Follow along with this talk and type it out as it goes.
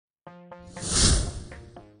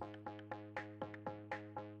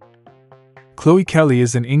Chloe Kelly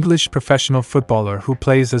is an English professional footballer who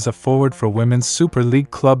plays as a forward for Women's Super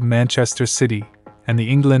League club Manchester City and the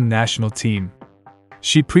England national team.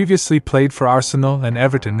 She previously played for Arsenal and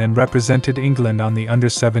Everton and represented England on the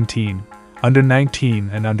under-17,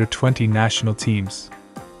 under-19 and under-20 national teams.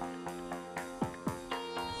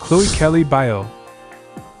 Chloe Kelly bio.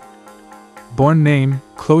 Born name,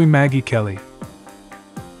 Chloe Maggie Kelly.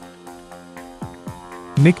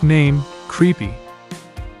 Nickname, Creepy.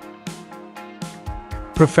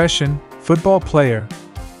 Profession, football player.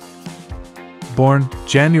 Born,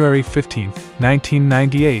 January 15,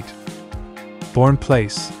 1998. Born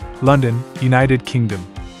place, London, United Kingdom.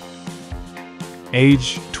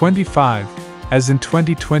 Age, 25, as in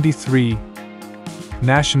 2023.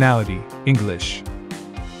 Nationality, English.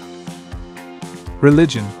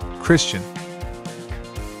 Religion, Christian.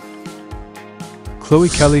 Chloe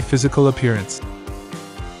Kelly physical appearance.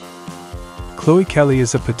 Chloe Kelly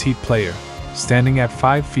is a petite player, standing at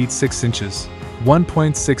 5 feet 6 inches,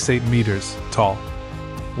 1.68 meters, tall.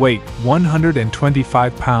 Weight,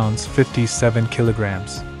 125 pounds 57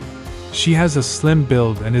 kilograms. She has a slim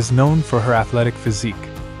build and is known for her athletic physique.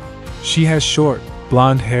 She has short,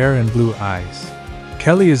 blonde hair and blue eyes.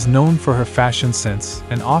 Kelly is known for her fashion sense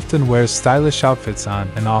and often wears stylish outfits on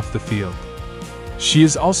and off the field. She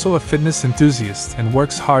is also a fitness enthusiast and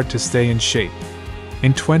works hard to stay in shape.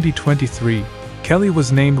 In 2023, Kelly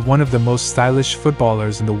was named one of the most stylish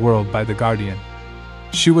footballers in the world by The Guardian.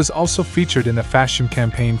 She was also featured in a fashion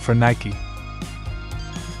campaign for Nike.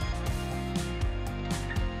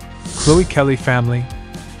 Chloe Kelly family.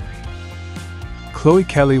 Chloe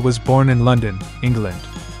Kelly was born in London, England.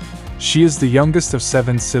 She is the youngest of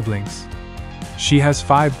 7 siblings. She has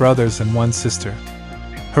 5 brothers and 1 sister.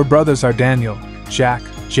 Her brothers are Daniel, Jack,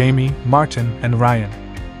 Jamie, Martin, and Ryan.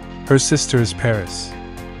 Her sister is Paris.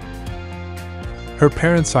 Her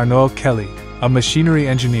parents are Noel Kelly, a machinery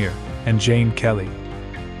engineer, and Jane Kelly.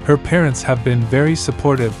 Her parents have been very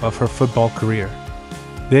supportive of her football career.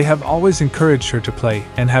 They have always encouraged her to play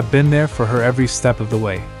and have been there for her every step of the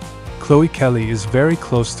way. Chloe Kelly is very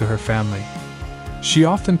close to her family. She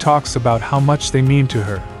often talks about how much they mean to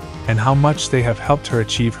her and how much they have helped her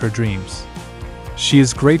achieve her dreams. She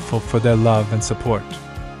is grateful for their love and support.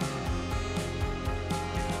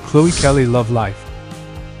 Chloe Kelly love life.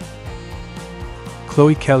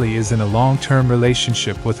 Chloe Kelly is in a long-term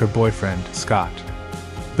relationship with her boyfriend, Scott.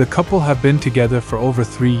 The couple have been together for over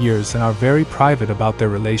 3 years and are very private about their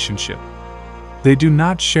relationship. They do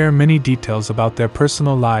not share many details about their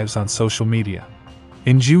personal lives on social media.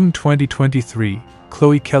 In June 2023,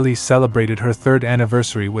 Chloe Kelly celebrated her 3rd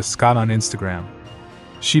anniversary with Scott on Instagram.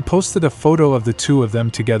 She posted a photo of the two of them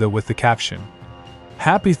together with the caption,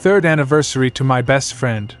 "Happy 3rd anniversary to my best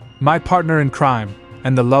friend, my partner in crime,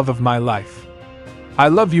 and the love of my life. I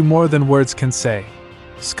love you more than words can say."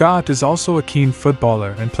 Scott is also a keen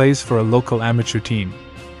footballer and plays for a local amateur team.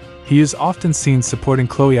 He is often seen supporting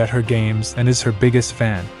Chloe at her games and is her biggest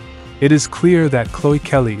fan. It is clear that Chloe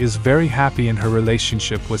Kelly is very happy in her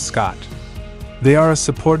relationship with Scott. They are a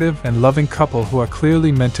supportive and loving couple who are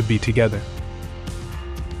clearly meant to be together.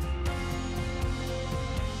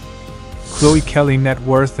 Chloe Kelly net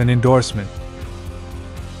worth and endorsement.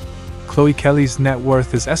 Chloe Kelly's net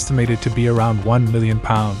worth is estimated to be around £1 million.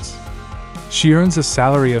 She earns a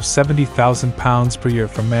salary of £70,000 per year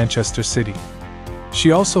from Manchester City.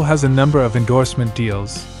 She also has a number of endorsement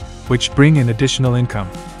deals, which bring in additional income.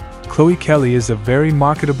 Chloe Kelly is a very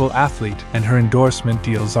marketable athlete and her endorsement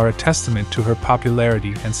deals are a testament to her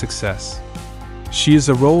popularity and success. She is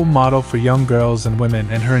a role model for young girls and women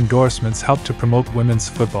and her endorsements help to promote women's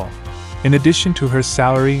football. In addition to her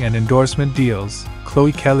salary and endorsement deals,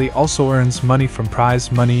 Chloe Kelly also earns money from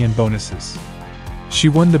prize money and bonuses. She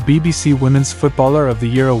won the BBC Women's Footballer of the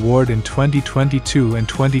Year award in 2022 and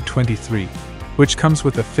 2023, which comes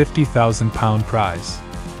with a £50,000 prize.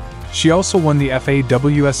 She also won the FA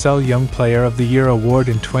WSL Young Player of the Year award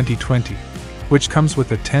in 2020, which comes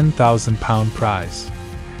with a £10,000 prize.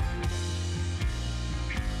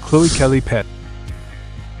 Chloe Kelly pet.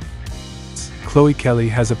 Chloe Kelly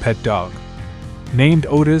has a pet dog. Named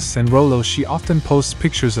Otis and Rolo, she often posts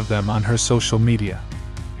pictures of them on her social media.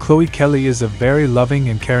 Chloe Kelly is a very loving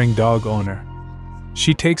and caring dog owner.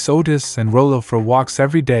 She takes Otis and Rolo for walks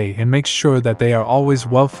every day and makes sure that they are always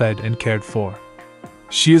well fed and cared for.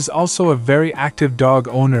 She is also a very active dog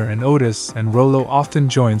owner and Otis and Rolo often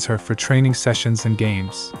joins her for training sessions and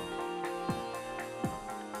games.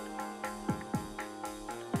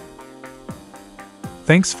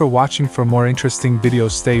 Thanks for watching. For more interesting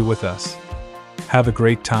videos, stay with us. Have a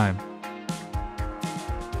great time.